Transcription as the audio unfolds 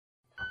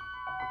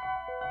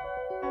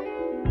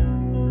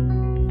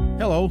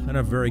Hello, and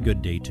a very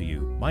good day to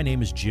you. My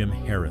name is Jim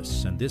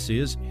Harris, and this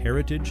is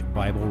Heritage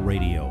Bible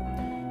Radio.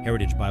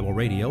 Heritage Bible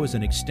Radio is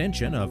an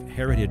extension of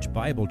Heritage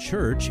Bible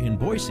Church in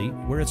Boise,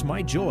 where it's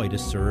my joy to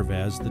serve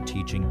as the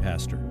teaching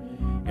pastor.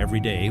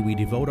 Every day, we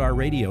devote our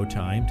radio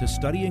time to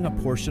studying a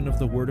portion of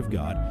the Word of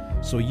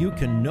God so you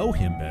can know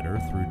Him better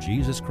through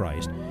Jesus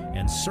Christ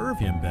and serve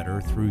Him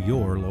better through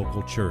your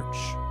local church.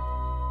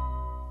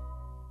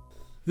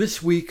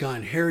 This week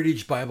on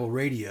Heritage Bible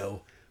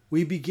Radio,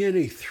 we begin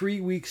a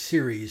 3-week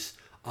series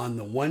on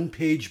the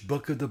one-page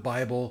book of the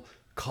Bible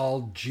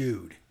called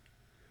Jude.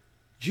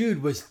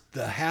 Jude was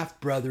the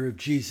half-brother of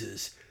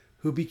Jesus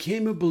who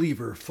became a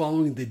believer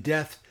following the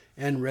death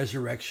and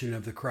resurrection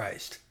of the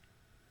Christ.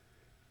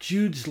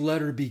 Jude's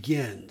letter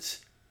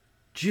begins,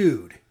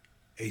 Jude,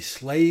 a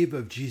slave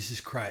of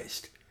Jesus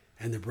Christ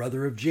and the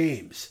brother of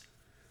James,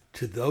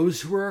 to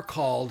those who are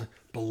called,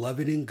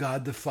 beloved in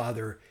God the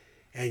Father,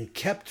 and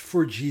kept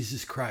for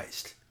Jesus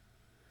Christ.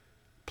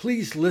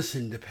 Please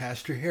listen to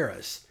Pastor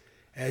Harris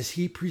as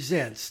he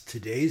presents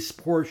today's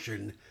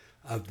portion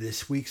of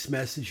this week's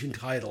message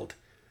entitled,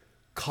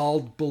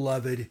 Called,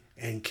 Beloved,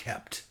 and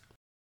Kept.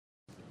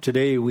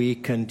 Today we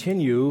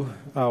continue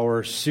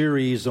our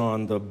series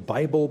on the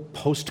Bible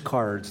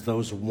postcards,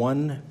 those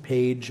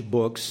one-page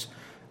books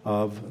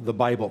of the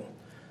Bible.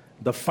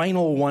 The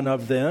final one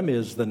of them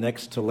is the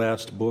next to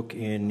last book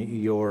in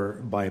your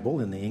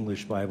Bible, in the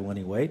English Bible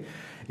anyway.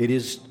 It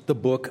is the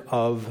book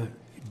of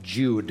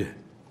Jude.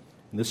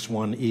 This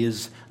one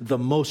is the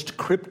most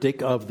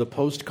cryptic of the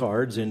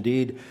postcards.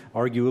 Indeed,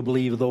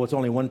 arguably, though it's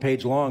only one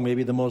page long,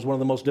 maybe one of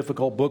the most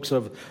difficult books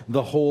of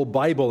the whole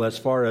Bible as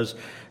far as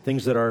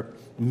things that are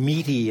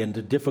meaty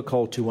and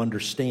difficult to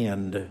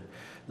understand.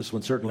 This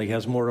one certainly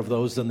has more of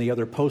those than the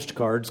other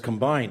postcards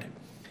combined.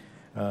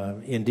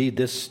 Indeed,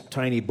 this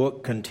tiny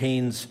book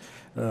contains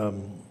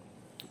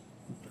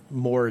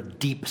more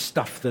deep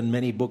stuff than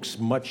many books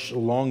much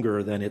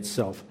longer than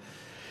itself.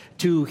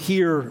 To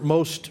hear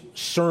most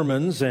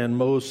sermons and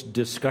most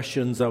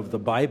discussions of the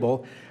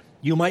Bible,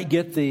 you might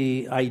get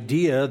the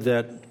idea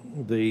that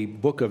the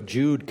book of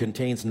Jude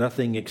contains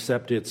nothing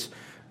except its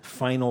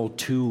final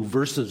 2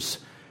 verses.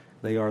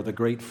 They are the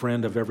great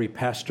friend of every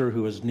pastor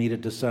who has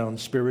needed to sound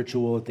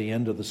spiritual at the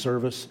end of the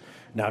service.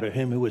 Now to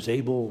him who is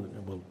able,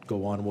 and we'll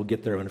go on, we'll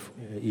get there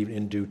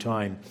in due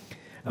time.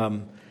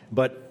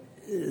 But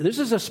this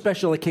is a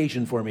special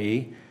occasion for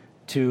me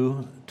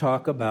to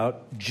talk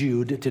about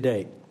Jude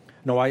today.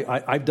 No,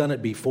 I've done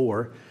it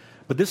before,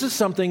 but this is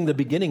the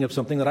beginning of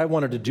something that I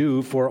wanted to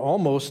do for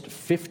almost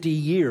 50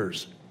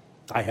 years.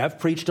 I have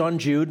preached on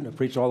Jude. I've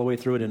preached all the way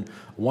through it in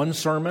one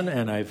sermon,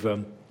 and I've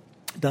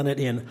done it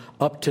in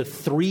up to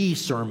 3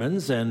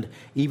 sermons, and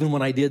even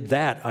when I did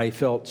that, I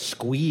felt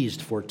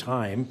squeezed for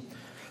time.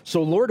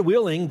 So Lord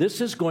willing,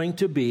 this is going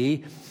to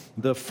be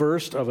the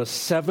first of a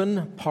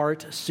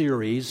 7-part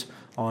series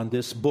on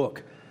this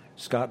book.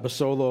 Scott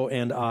Basolo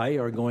and I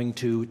are going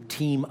to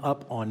team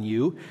up on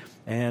you,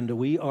 and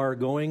we are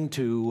going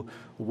to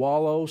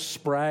wallow,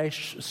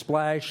 splash,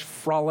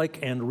 frolic,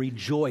 and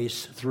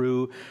rejoice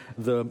through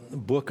the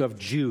book of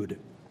Jude.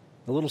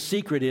 The little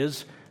secret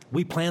is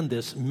we planned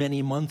this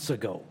many months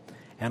ago,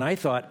 and I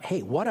thought,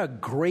 hey, what a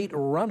great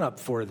run-up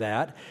for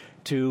that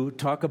to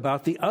talk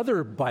about the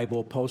other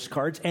Bible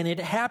postcards, and it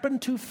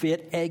happened to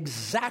fit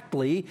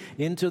exactly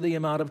into the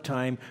amount of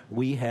time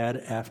we had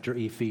after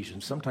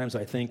Ephesians. Sometimes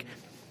I think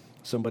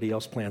somebody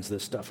else plans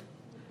this stuff.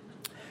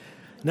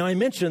 Now, I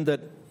mentioned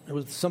that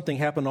something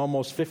happened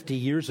almost 50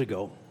 years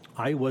ago.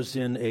 I was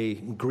in a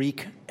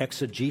Greek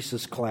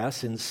exegesis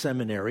class in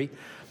seminary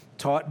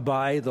taught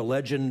by the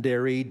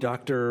legendary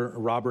Dr.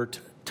 Robert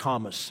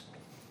Thomas.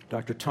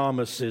 Dr.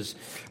 Thomas is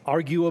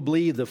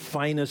arguably the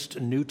finest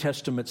New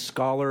Testament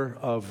scholar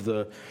of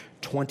the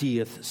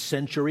 20th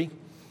century.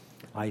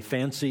 I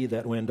fancy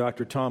that when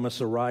Dr.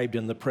 Thomas arrived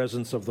in the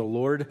presence of the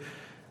Lord,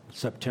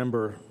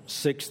 September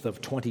 6th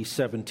of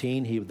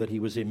 2017, that he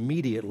was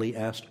immediately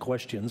asked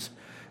questions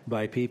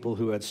by people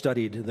who had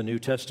studied the New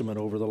Testament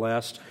over the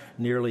last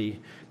nearly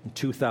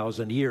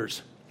 2,000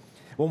 years.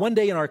 Well, one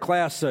day in our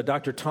class,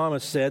 Dr.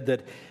 Thomas said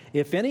that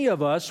if any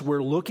of us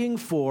were looking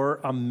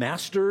for a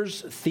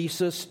master's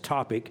thesis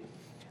topic,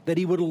 that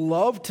he would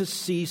love to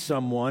see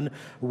someone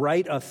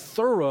write a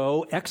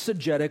thorough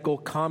exegetical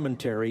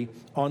commentary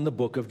on the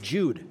book of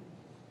Jude.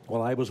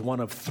 Well, I was one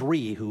of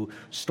 3 who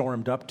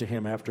stormed up to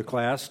him after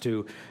class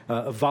to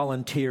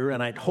volunteer,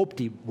 and I'd hoped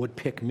he would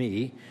pick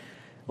me.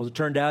 Well, as it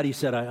turned out, he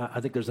said, I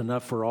think there's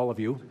enough for all of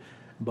you.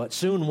 But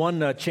soon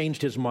one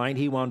changed his mind.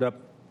 He wound up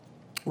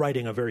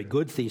writing a very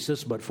good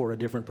thesis, but for a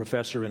different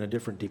professor in a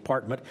different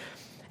department.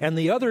 And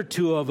the other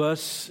 2 of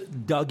us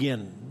dug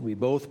in. We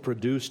both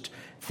produced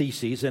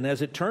theses. And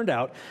as it turned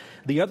out,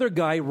 the other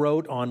guy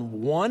wrote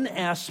on one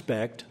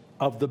aspect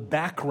of the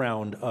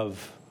background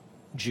of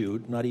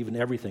Jude, not even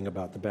everything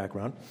about the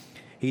background.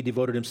 He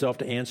devoted himself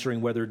to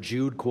answering whether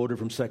Jude quoted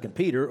from 2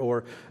 Peter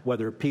or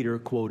whether Peter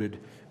quoted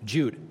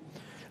Jude.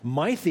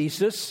 My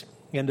thesis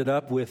ended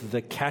up with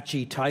the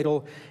catchy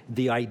title,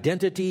 The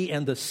Identity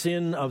and the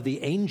Sin of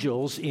the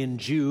Angels in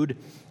Jude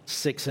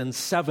 6 and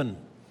 7.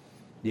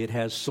 It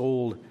has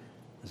sold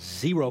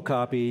 0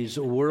 copies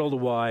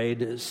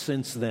worldwide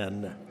since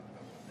then.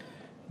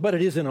 But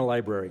it is in a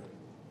library.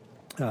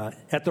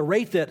 At the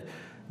rate that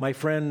my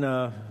friend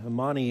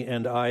Mani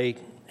and I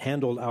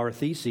handled our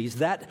theses,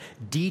 that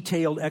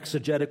detailed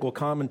exegetical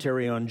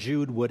commentary on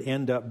Jude would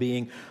end up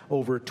being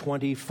over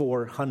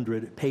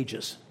 2,400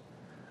 pages.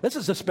 This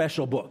is a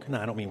special book.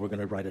 Now, I don't mean we're going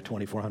to write a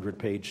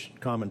 2,400-page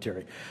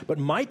commentary. But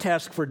my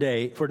task for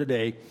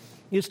today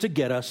is to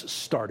get us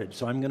started.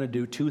 So I'm going to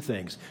do 2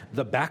 things: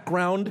 the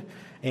background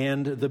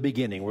and the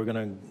beginning. We're going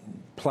to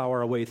plow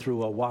our way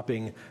through a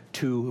whopping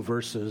 2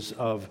 verses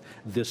of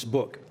this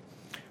book.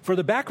 For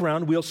the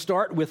background, we'll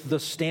start with the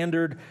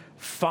standard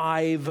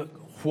 5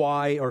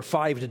 why or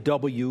 5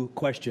 W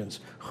questions: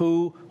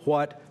 who,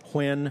 what,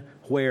 when,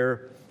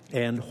 where,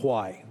 and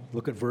why.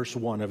 Look at verse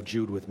 1 of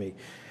Jude with me.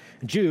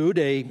 Jude,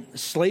 a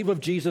slave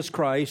of Jesus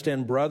Christ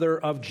and brother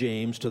of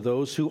James, to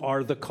those who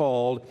are the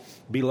called,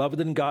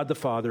 beloved in God the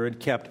Father, and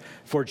kept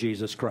for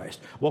Jesus Christ.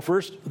 Well,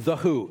 first, the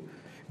who.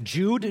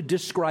 Jude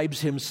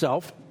describes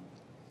himself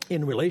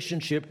in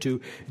relationship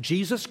to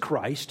Jesus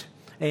Christ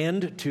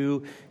and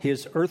to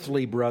his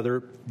earthly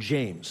brother,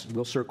 James.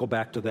 We'll circle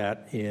back to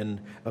that in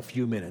a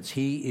few minutes.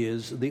 He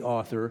is the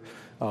author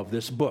of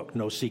this book,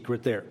 no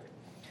secret there.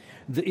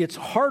 It's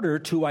harder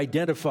to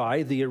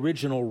identify the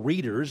original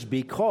readers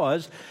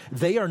because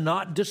they are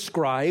not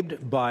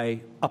described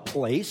by a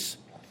place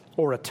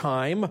or a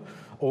time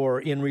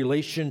or in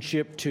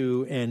relationship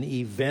to an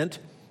event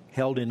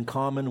held in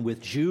common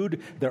with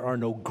Jude. There are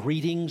no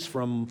greetings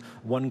from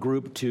one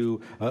group to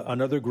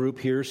another group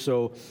here,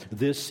 so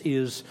this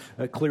is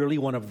clearly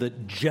one of the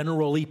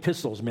general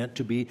epistles meant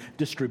to be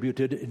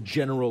distributed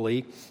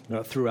generally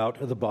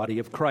throughout the body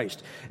of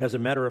Christ. As a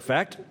matter of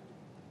fact,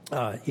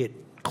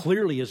 it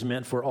clearly is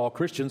meant for all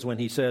Christians when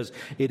he says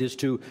it is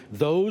to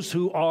those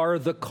who are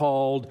the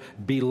called,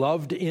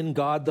 beloved in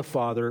God the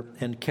Father,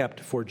 and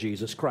kept for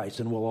Jesus Christ.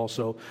 And we'll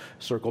also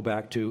circle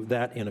back to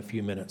that in a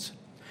few minutes.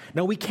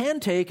 Now, we can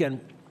take a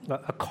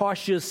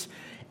cautious,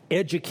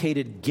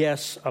 educated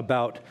guess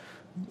about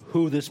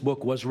who this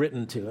book was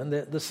written to. And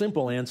the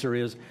simple answer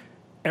is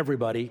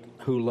everybody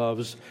who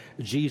loves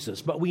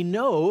Jesus. But we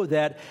know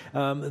that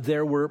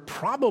there were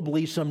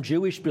probably some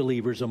Jewish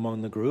believers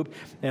among the group.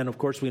 And of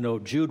course, we know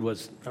Jude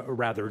was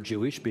rather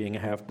Jewish, being a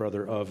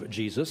half-brother of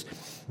Jesus.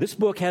 This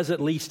book has at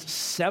least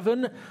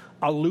 7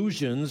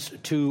 allusions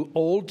to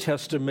Old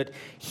Testament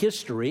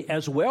history,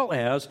 as well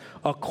as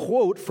a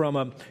quote from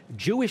a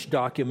Jewish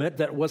document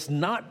that was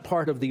not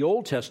part of the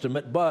Old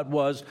Testament, but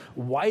was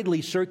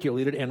widely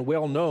circulated and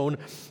well known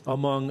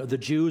among the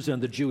Jews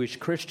and the Jewish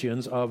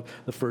Christians of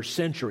the first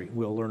century.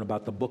 We'll learn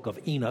about the book of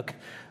Enoch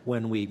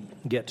when we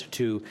get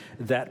to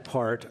that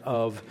part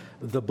of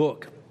the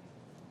book.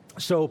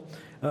 So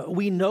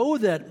we know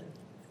that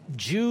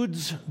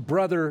Jude's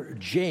brother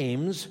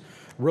James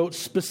wrote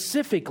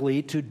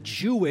specifically to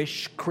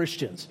Jewish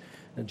Christians.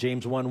 And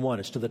James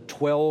 1:1 is to the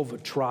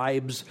 12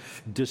 tribes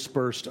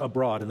dispersed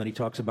abroad. And then he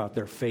talks about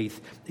their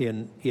faith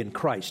in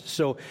Christ.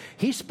 So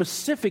he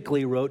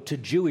specifically wrote to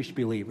Jewish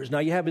believers. Now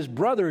you have his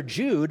brother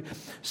Jude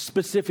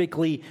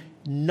specifically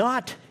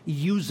not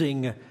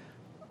using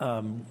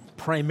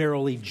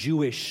primarily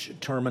Jewish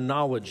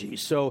terminology.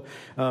 So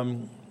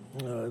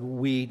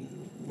we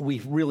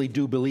really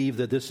do believe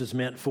that this is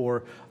meant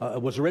for,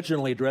 was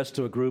originally addressed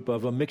to a group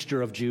of a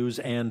mixture of Jews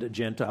and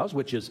Gentiles,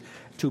 which is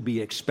to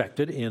be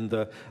expected in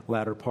the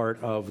latter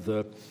part of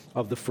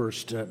the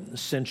first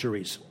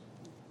centuries,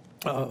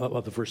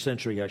 of the first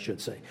century, I should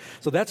say.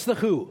 So that's the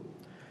who.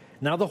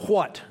 Now the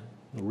what.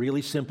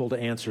 Really simple to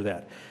answer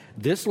that.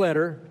 This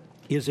letter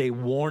is a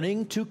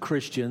warning to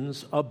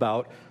Christians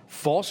about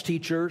false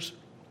teachers,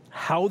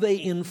 how they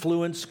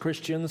influence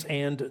Christians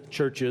and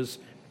churches,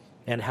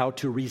 and how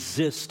to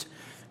resist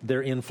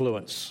their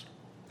influence.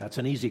 That's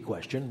an easy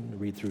question.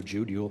 Read through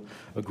Jude, you'll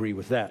agree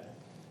with that.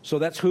 So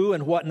that's who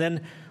and what, and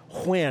then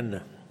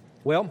when.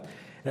 Well,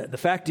 the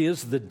fact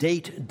is the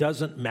date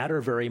doesn't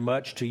matter very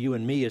much to you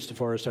and me as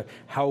far as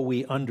how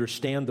we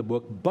understand the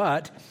book,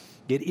 but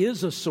it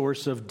is a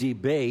source of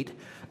debate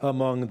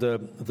among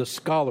the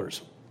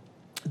scholars.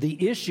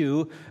 The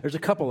issue, there's a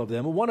couple of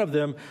them. One of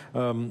them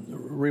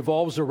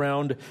revolves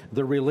around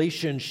the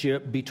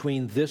relationship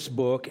between this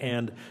book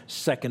and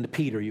 2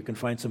 Peter. You can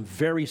find some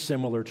very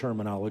similar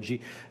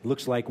terminology. It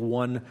looks like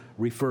one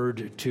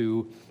referred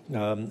to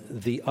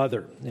the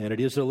other. And it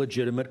is a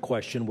legitimate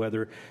question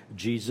whether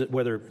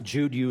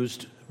Jude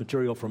used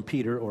material from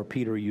Peter or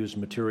Peter used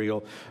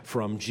material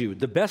from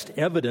Jude. The best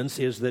evidence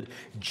is that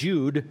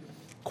Jude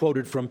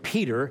quoted from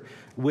Peter,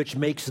 which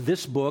makes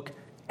this book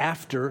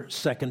after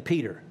 2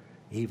 Peter.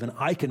 Even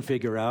I can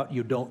figure out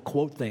you don't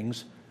quote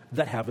things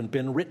that haven't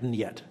been written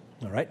yet.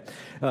 All right?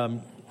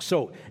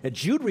 So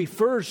Jude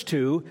refers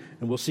to,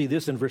 and we'll see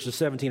this in verses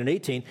 17 and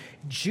 18,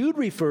 Jude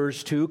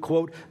refers to,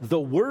 quote, the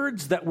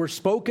words that were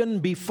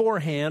spoken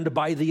beforehand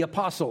by the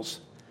apostles.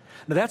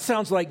 Now that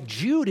sounds like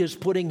Jude is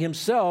putting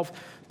himself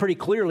pretty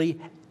clearly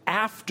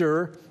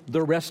after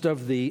the rest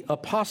of the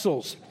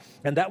apostles.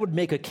 And that would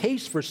make a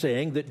case for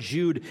saying that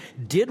Jude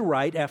did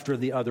write after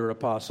the other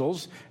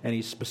apostles, and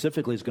he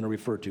specifically is going to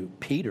refer to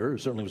Peter, who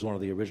certainly was one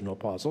of the original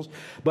apostles.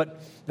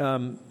 But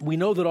we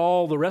know that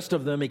all the rest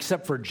of them,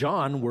 except for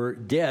John, were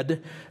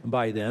dead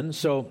by then.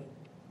 So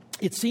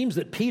it seems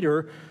that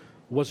Peter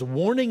was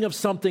warning of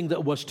something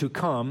that was to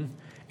come,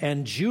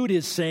 and Jude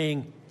is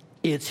saying,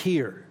 it's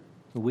here.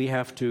 We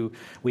have to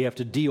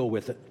deal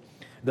with it.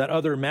 That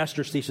other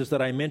master's thesis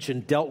that I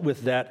mentioned dealt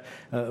with that,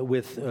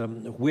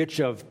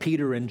 which of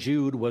Peter and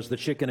Jude was the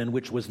chicken and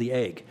which was the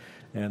egg.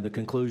 And the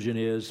conclusion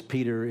is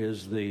Peter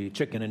is the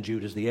chicken and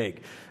Jude is the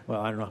egg. Well,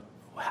 I don't know.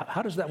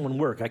 How does that one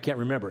work? I can't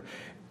remember.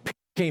 Peter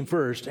came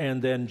first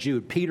and then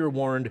Jude. Peter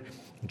warned,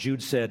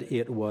 Jude said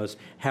it was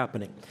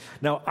happening.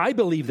 Now, I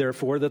believe,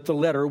 therefore, that the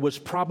letter was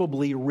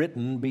probably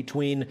written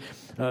between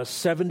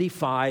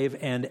 75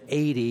 and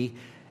 80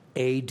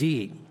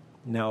 A.D.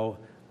 Now,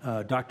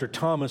 Dr.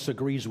 Thomas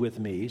agrees with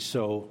me,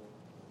 so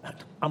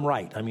I'm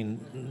right. I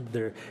mean,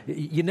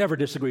 you never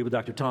disagree with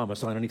Dr.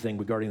 Thomas on anything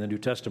regarding the New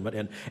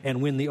Testament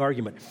and win the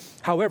argument.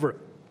 However,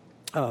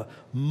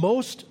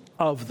 most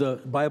of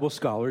the Bible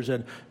scholars,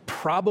 and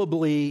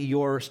probably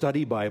your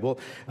study Bible,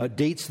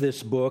 dates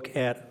this book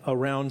at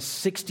around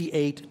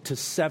 68 to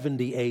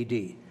 70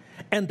 A.D.,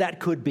 and that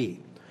could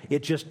be.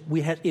 It just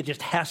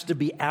has to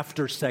be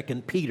after 2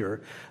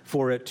 Peter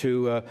for it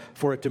to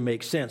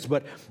make sense.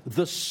 But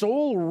the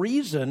sole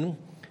reason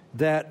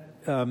that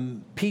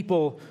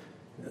people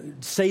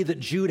say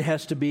that Jude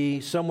has to be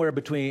somewhere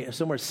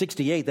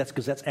 68, that's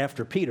because that's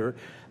after Peter,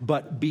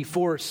 but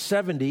before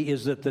 70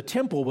 is that the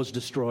temple was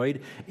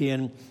destroyed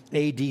in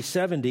AD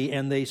 70,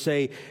 and they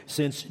say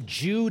since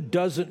Jude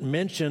doesn't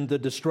mention the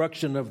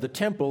destruction of the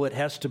temple, it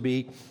has to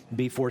be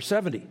before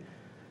 70.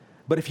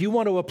 But if you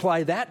want to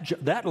apply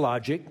that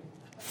logic,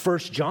 1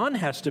 John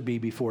has to be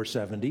before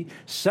 70,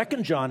 2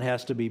 John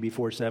has to be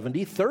before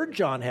 70, 3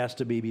 John has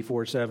to be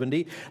before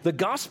 70, the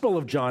Gospel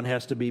of John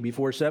has to be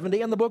before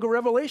 70, and the book of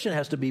Revelation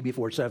has to be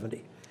before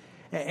 70.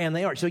 And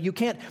they are. So you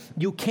can't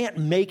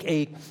make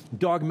a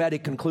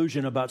dogmatic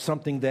conclusion about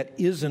something that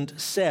isn't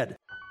said.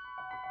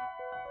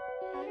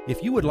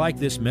 If you would like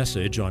this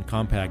message on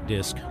compact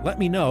disc, let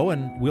me know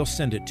and we'll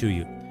send it to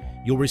you.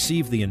 You'll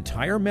receive the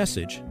entire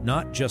message,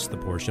 not just the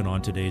portion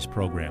on today's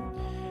program.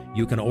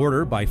 You can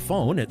order by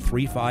phone at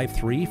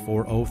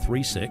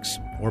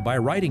 353-4036 or by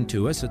writing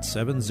to us at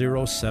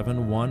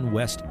 7071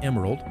 West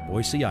Emerald,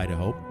 Boise,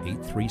 Idaho,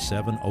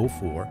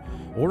 83704,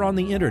 or on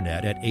the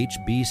internet at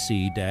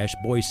hbc-boise.org.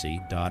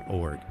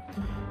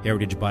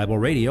 Heritage Bible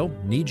Radio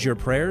needs your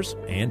prayers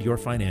and your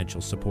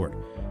financial support.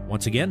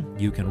 Once again,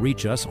 you can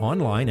reach us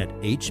online at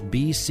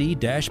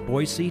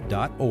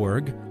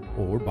hbc-boise.org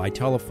or by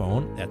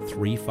telephone at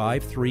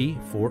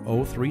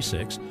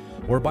 353-4036,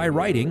 or by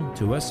writing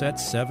to us at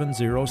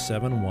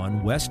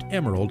 7071 West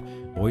Emerald,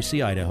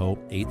 Boise, Idaho,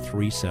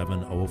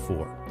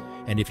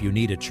 83704. And if you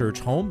need a church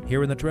home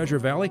here in the Treasure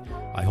Valley,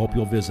 I hope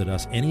you'll visit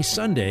us any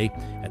Sunday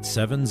at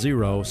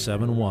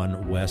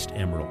 7071 West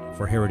Emerald.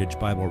 For Heritage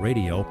Bible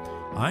Radio,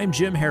 I'm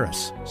Jim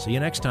Harris. See you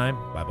next time.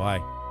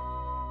 Bye-bye.